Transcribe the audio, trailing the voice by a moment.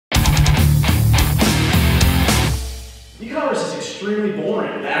extremely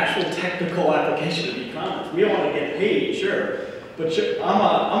boring, the actual technical application of e-commerce. We want to get paid, sure, but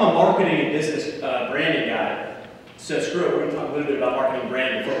I'm a marketing and business branding guy, so screw it, we're going to talk a little bit about marketing and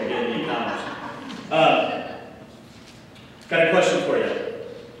branding before we get into e-commerce. Got a question for you.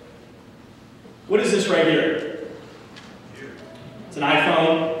 What is this right here? It's an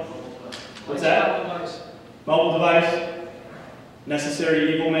iPhone. What's that? Mobile device.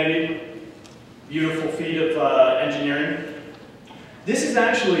 Necessary evil, maybe. Beautiful feat of engineering. This is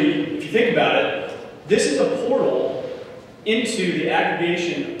actually, if you think about it, this is a portal into the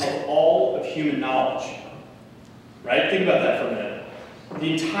aggregation of all of human knowledge. Right? Think about that for a minute.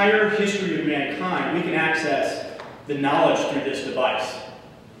 The entire history of mankind, we can access the knowledge through this device.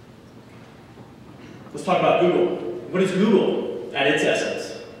 Let's talk about Google. What is Google at its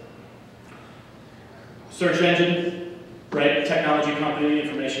essence? Search engine, right? Technology company,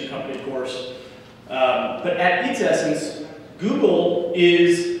 information company, of course. But at its essence, Google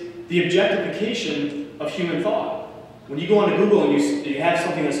is the objectification of human thought. When you go onto Google and you have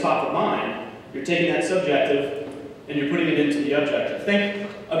something that's top of mind, you're taking that subjective and you're putting it into the objective. Think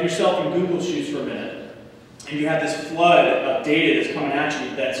of yourself in Google's shoes for a minute, and you have this flood of data that's coming at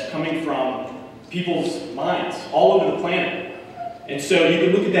you that's coming from people's minds all over the planet. And so you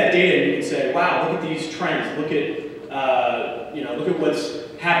can look at that data and you can say, wow, look at these trends, look at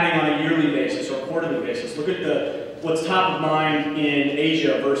what's happening on a yearly basis or a quarterly basis. Look at what's top of mind in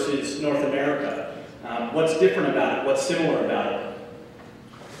Asia versus North America. What's different about it? What's similar about it?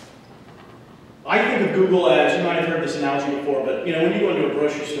 I think of Google as, you might have heard this analogy before, but when you go into a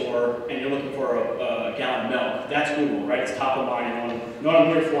grocery store and you're looking for a gallon of milk, that's Google, right? It's top of mind. You know what I'm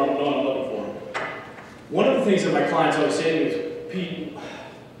here for, know what I'm looking for. One of the things that my clients always say to me is, Pete,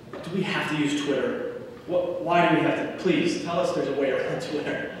 do we have to use Twitter? Why do we have to? Please, tell us there's a way around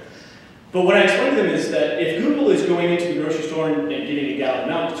Twitter. But what I explain to them is that if Google is going into the grocery store and getting a gallon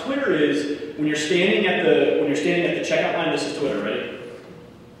of milk, Twitter is, when you're standing at the checkout line, this is Twitter, right?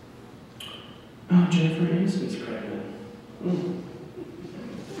 Oh, Jennifer Aniston's pregnant.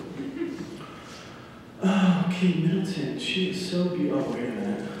 Oh, Kate Middleton, she is so beautiful. Oh, wait a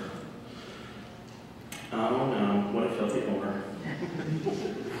minute. Oh no, what a filthy whore.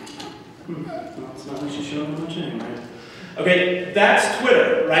 Well, it's not like she's showing much anyway. Okay, that's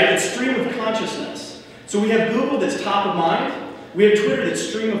Twitter, right? It's stream of consciousness. So we have Google that's top of mind. We have Twitter that's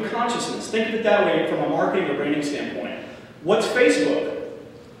stream of consciousness. Think of it that way from a marketing or branding standpoint. What's Facebook?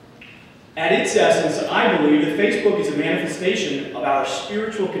 At its essence, I believe that Facebook is a manifestation of our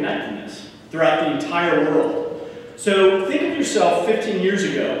spiritual connectedness throughout the entire world. So think of yourself 15 years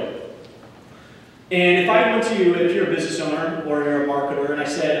ago. And if I went to you, if you're a business owner or you're a marketer, and I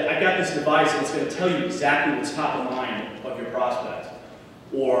said, I got this device and it's going to tell you exactly what's top of mind of your prospect.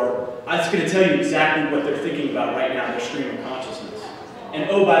 Or it's going to tell you exactly what they're thinking about right now, their stream of consciousness. And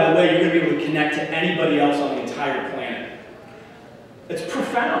oh, by the way, you're going to be able to connect to anybody else on the entire planet. It's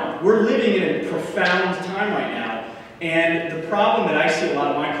profound. We're living in a profound time right now. And the problem that I see a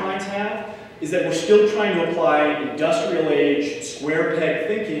lot of my clients have is that we're still trying to apply industrial age, square peg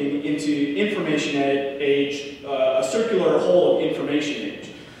thinking into information age, a circular hole of information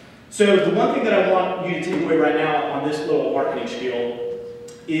age. So the one thing that I want you to take away right now on this little marketing spiel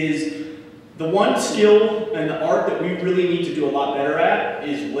is the one skill and the art that we really need to do a lot better at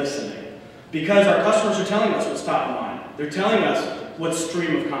is listening. Because our customers are telling us what's top of mind. They're telling us what's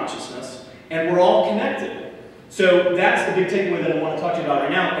stream of consciousness, and we're all connected. So that's the big takeaway that I want to talk to you about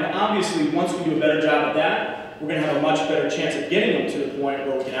right now. And obviously, once we do a better job at that, we're going to have a much better chance of getting them to the point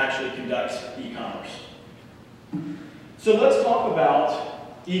where we can actually conduct e-commerce. So let's talk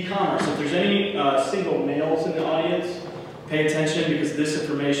about e-commerce. If there's any single males in the audience, pay attention because this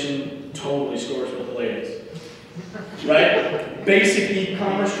information totally scores with the ladies. Right? Basic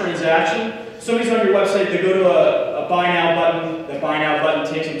e-commerce transaction. Somebody's on your website, they go to a buy now button. The buy now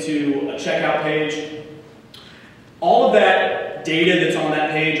button takes them to a checkout page. All of that data that's on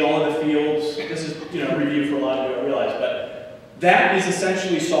that page, all of the fields, this is review for a lot of you, I realize, but that is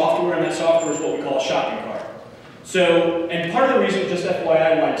essentially software, and that software is what we call a shopping cart. So, and part of the reason, just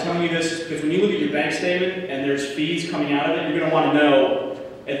FYI, why I'm telling you this is because when you look at your bank statement and there's fees coming out of it, you're going to want to know,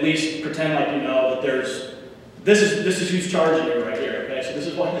 at least pretend like you know that this is who's charging you right here, okay? So this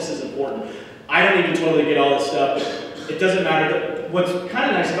is why this is important. I don't even totally get all this stuff, but it doesn't matter. What's kind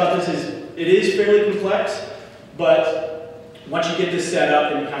of nice about this is it is fairly complex, but once you get this set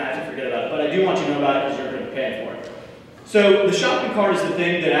up, then you kind of have to forget about it. But I do want you to know about it because you're going to be paying for it. So the shopping cart is the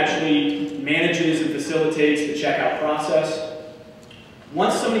thing that actually manages and facilitates the checkout process.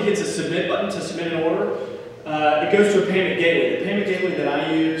 Once somebody hits a submit button to submit an order, it goes to a payment gateway. The payment gateway that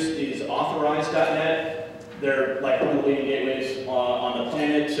I use is authorize.net. They're like one of the leading gateways on the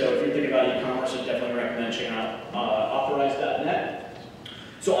planet, so if you're thinking about e-commerce, I definitely recommend checking out Authorize.net.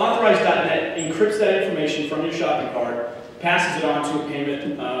 So Authorize.net encrypts that information from your shopping cart, passes it on to a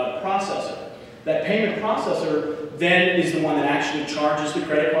payment processor. That payment processor then is the one that actually charges the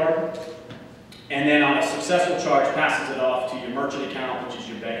credit card, and then on a successful charge passes it off to your merchant account, which is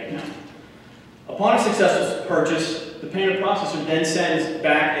your bank account. Upon a successful purchase, the payment processor then sends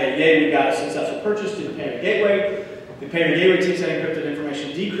back a, yay, we got a successful purchase to the payment gateway. The payment gateway takes that encrypted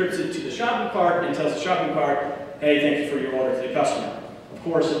information, decrypts it to the shopping cart, and tells the shopping cart, hey, thank you for your order to the customer. Of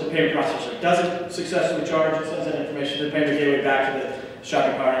course, if the payment processor doesn't successfully charge, it sends that information to the payment gateway back to the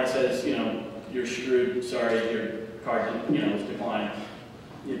shopping cart and it says, you know, you're screwed, sorry, your card, you know, is declined.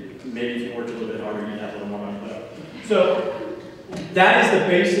 Maybe if you worked a little bit harder, you'd have a little more money. So that is the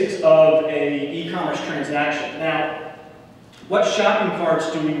basics of an e-commerce transaction. Now, what shopping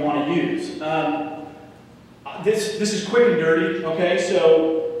carts do we want to use? This is quick and dirty, okay?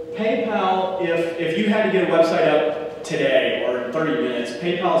 So PayPal, if you had to get a website up today or in 30 minutes,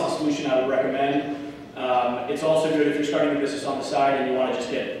 PayPal is a solution I would recommend. It's also good if you're starting a business on the side and you want to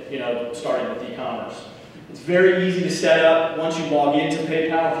just get, you know, started with e-commerce. It's very easy to set up once you log into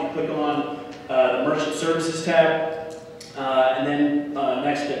PayPal. If you click on the Merchant Services tab, and then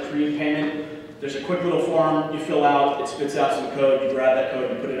next to Create Payment, there's a quick little form you fill out. It spits out some code. You grab that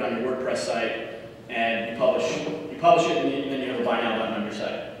code and put it on your WordPress site, and you publish it, and then you have a Buy Now button on your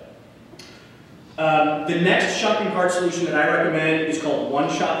site. The next shopping cart solution that I recommend is called One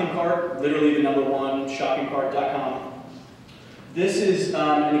Shopping Cart, literally the number one, shoppingcart.com. This is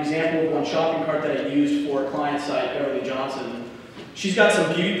an example of one shopping cart that I used for a client site, Beverly Johnson. She's got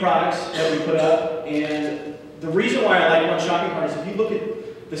some beauty products that we put up, and the reason why I like One Shopping Cart is if you look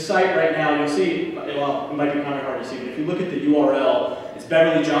at the site right now, you'll see, well, it might be kind of hard to see, but if you look at the URL, it's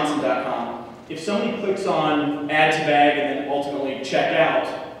beverlyjohnson.com. If somebody clicks on Add to Bag and then ultimately check out,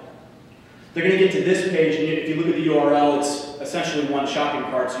 they're going to get to this page, and if you look at the URL, it's essentially One Shopping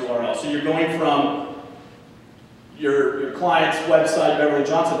Cart's URL. So you're going from your client's website,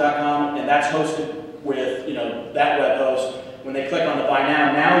 beverlyjohnson.com, and that's hosted with, you know, that web host. When they click on the Buy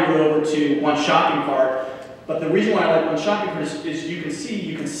now you're over to One Shopping Cart. But the reason why I like One Shopping Cart is you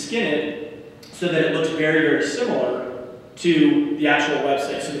can skin it so that it looks very, very similar to the actual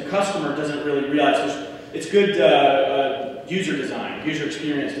website. So the customer doesn't really realize it's good user design, user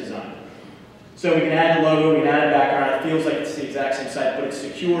experience design. So we can add the logo, we can add a background. It feels like it's the exact same site, but it's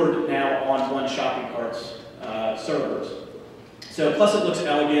secured now on One Shopping Cart's servers. So plus it looks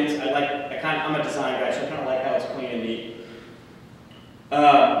elegant. I'm a design guy, so I kind of like how it's clean and neat.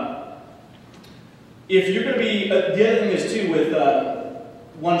 If you're going to be, the other thing is too with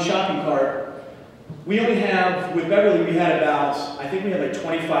One Shopping Cart, we only have, with Beverly we had about, I think we had like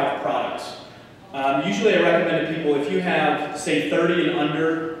 25 products. Usually I recommend to people, if you have, say, 30 and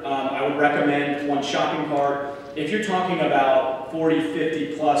under, I would recommend One Shopping Cart. If you're talking about 40,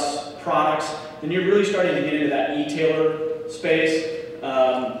 50 plus products, then you're really starting to get into that e-tailer space,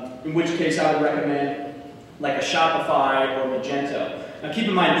 in which case I would recommend like a Shopify or Magento. Now keep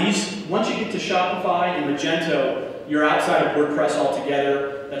in mind, once you get to Shopify and Magento, you're outside of WordPress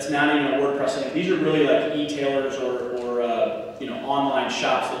altogether. That's not even a WordPress thing. These are really like e-tailers or you know, online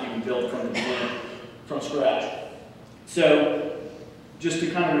shops that you can build from the beginning, from scratch. So just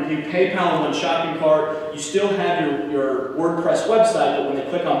to kind of review, PayPal and One Shopping Cart, you still have your WordPress website, but when they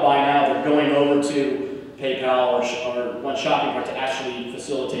click on Buy Now, they're going over to PayPal or One Shopping Cart to actually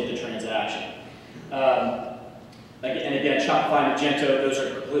facilitate the transaction. And again, Shopify and Magento, those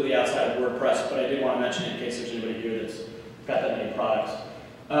are completely outside of WordPress, but I did want to mention it in case there's anybody here that's got that many products.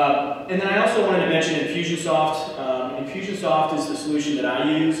 And then I also wanted to mention Infusionsoft. Infusionsoft is the solution that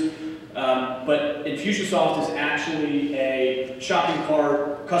I use, but Infusionsoft is actually a shopping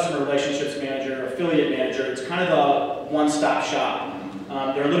cart, customer relationships manager, affiliate manager. It's kind of a one-stop shop.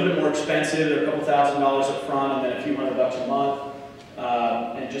 They're a little bit more expensive. They're a couple $1,000s up front and then a few $100 a month.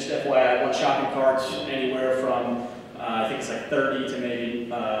 And just FYI, One Shopping Cart's anywhere from, I think it's like 30 to maybe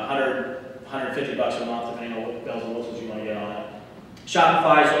 100, $150 a month, depending on what bells and whistles you want to get on it.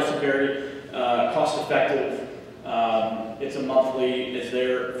 Shopify is also very cost-effective. It's a monthly, it's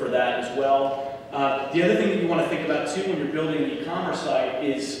there for that as well. The other thing that you want to think about too when you're building an e-commerce site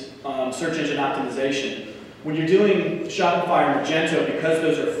is search engine optimization. When you're doing Shopify or Magento, because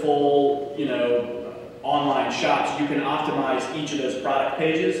those are full, you know, online shops, you can optimize each of those product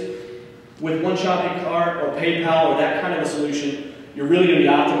pages. With One Shopping Cart or PayPal or that kind of a solution, you're really going to be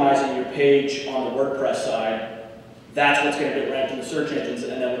optimizing your page on the WordPress side. That's what's going to get ranked in the search engines,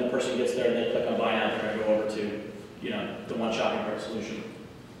 and then when the person gets there and they click on Buy Now, they're going to go over to, you know, the One Shopping Cart solution.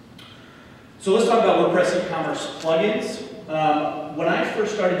 So let's talk about WordPress e-commerce plugins. When I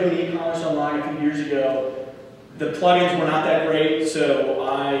first started doing e-commerce online a few years ago, the plugins were not that great, so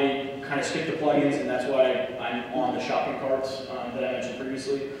I kind of skipped the plugins, and that's why I'm on the shopping carts that I mentioned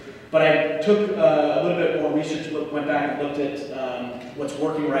previously. But I took a little bit more research, went back and looked at what's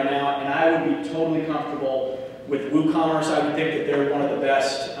working right now, and I would be totally comfortable with WooCommerce. I would think that they're one of the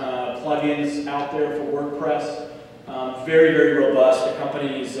best plugins out there for WordPress. Very, very robust. The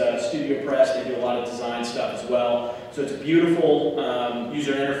company's Studio Press. They do a lot of design stuff as well. So it's a beautiful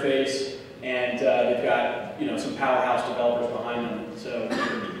user interface, and they've got some powerhouse developers behind them. So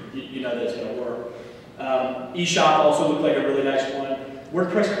you know that it's going to work. eShop also looked like a really nice one.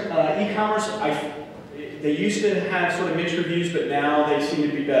 WordPress e-commerce, they used to have sort of mixed reviews, but now they seem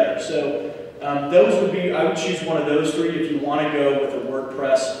to be better. So those would be, I would choose one of those three if you want to go with a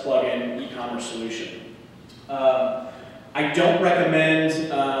WordPress plugin e-commerce solution. I don't recommend,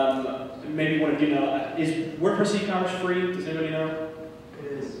 maybe one of you know, is WordPress e-commerce free? Does anybody know? It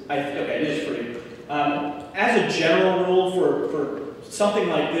is. Okay, it is free. As a general rule for something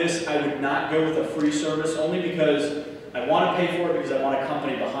like this, I would not go with a free service, only because I want to pay for it because I want a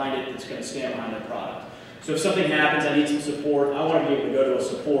company behind it that's going to stand behind their product. So if something happens, I need some support, I want to be able to go to a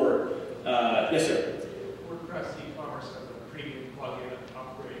support. Yes, sir? WordPress e-commerce has a premium plugin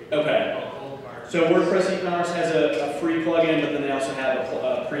upgrade. Okay. So WordPress e-commerce has a free plugin, but then they also have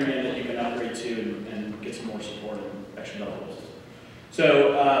a premium that you can upgrade to and get some more support and extra benefits.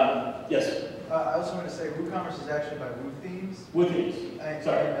 So, yes? I also want to say WooCommerce is actually by WooThemes. WooThemes.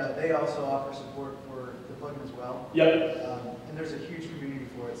 Sorry. And they also offer support for the plugin as well. Yep. And there's a huge community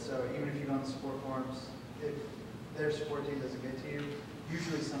for it. So even if you go on the support forums, if their support team doesn't get to you,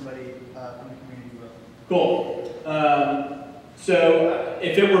 usually somebody from the community will. Cool. So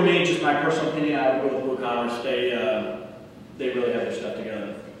if it were me, just my personal opinion, I would go with WooCommerce. They really have their stuff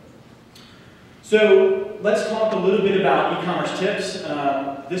together. So let's talk a little bit about e-commerce tips.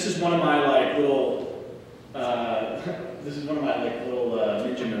 This is one of my little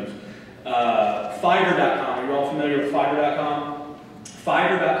ninja moves. Fiverr.com. Are you all familiar with Fiverr.com?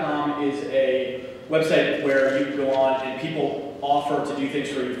 Fiverr.com is a website where you can go on and people offer to do things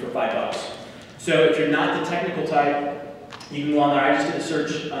for you for $5. So if you're not the technical type, you can go on there. I just did a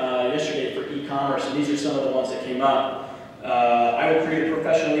search yesterday for e-commerce, and these are some of the ones that came up. I will create a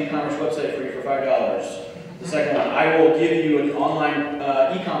professional e-commerce website for you for $5. The second one, I will give you an online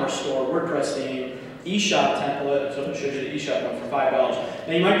e-commerce store, WordPress theme, eShop template, so it shows you the eShop one for $5.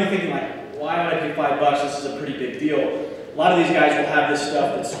 Now you might be thinking like, why would I pay $5? This is a pretty big deal. A lot of these guys will have this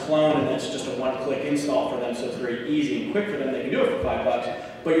stuff that's cloned and it's just a one-click install for them, so it's very easy and quick for them. They can do it for $5,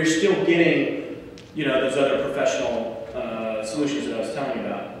 but you're still getting, those other professional solutions that I was telling you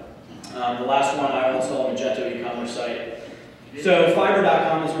about. The last one, I will install a Magento e-commerce site. So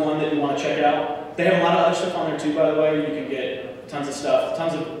Fiverr.com is one that you want to check out. They have a lot of other stuff on there too, by the way. You can get tons of stuff,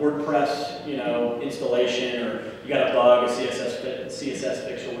 tons of WordPress, installation, or you got a bug, a CSS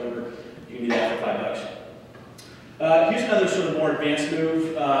fix or whatever. You can do that for $5. Here's another sort of more advanced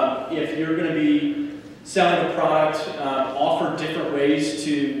move. If you're going to be selling a product, offer different ways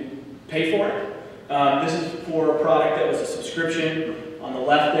to pay for it. This is for a product that was a subscription. On the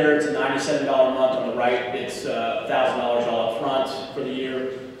left there, it's a $97 a month. On the right, it's $1,000 all up front for the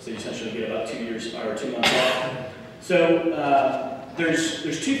year. So you essentially get about 2 years or 2 months off. So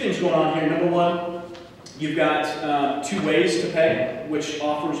there's two things going on here. Number one, you've got 2 ways to pay, which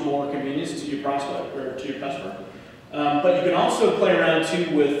offers more convenience to your prospect or to your customer. But you can also play around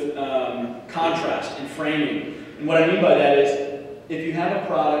too with contrast and framing. And what I mean by that is, if you have a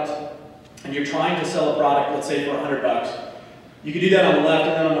product and you're trying to sell a product, let's say for $100, you can do that on the left,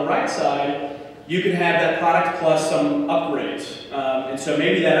 and then on the right side, you can have that product plus some upgrades. And so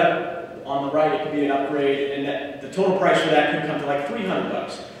maybe that on the right, it could be an upgrade, and that the total price for that could come to like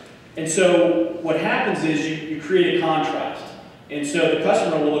 $300. And so what happens is you create a contrast. And so the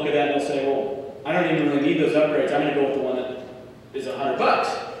customer will look at that and they'll say, well, I don't even really need those upgrades. I'm going to go with the one that is $100.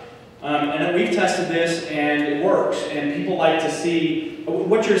 And then we've tested this, and it works. And people like to see,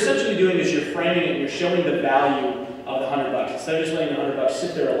 what you're essentially doing is you're framing it, and you're showing the value of the $100. Instead of just letting the $100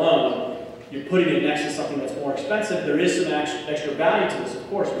 sit there alone, you're putting it next to something that's more expensive. There is some extra value to this, of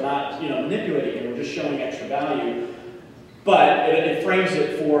course. We're not manipulating it, we're just showing extra value. But it frames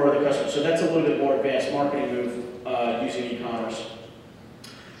it for the customer. So that's a little bit more advanced marketing move using e-commerce.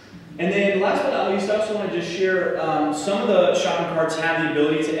 And then last but not least, I also want to just share some of the shopping carts have the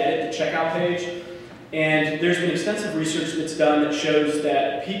ability to edit the checkout page. And there's been extensive research that's done that shows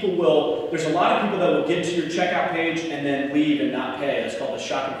that there's a lot of people that will get to your checkout page and then leave and not pay. That's called the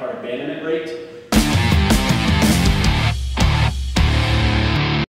shopping cart abandonment rate.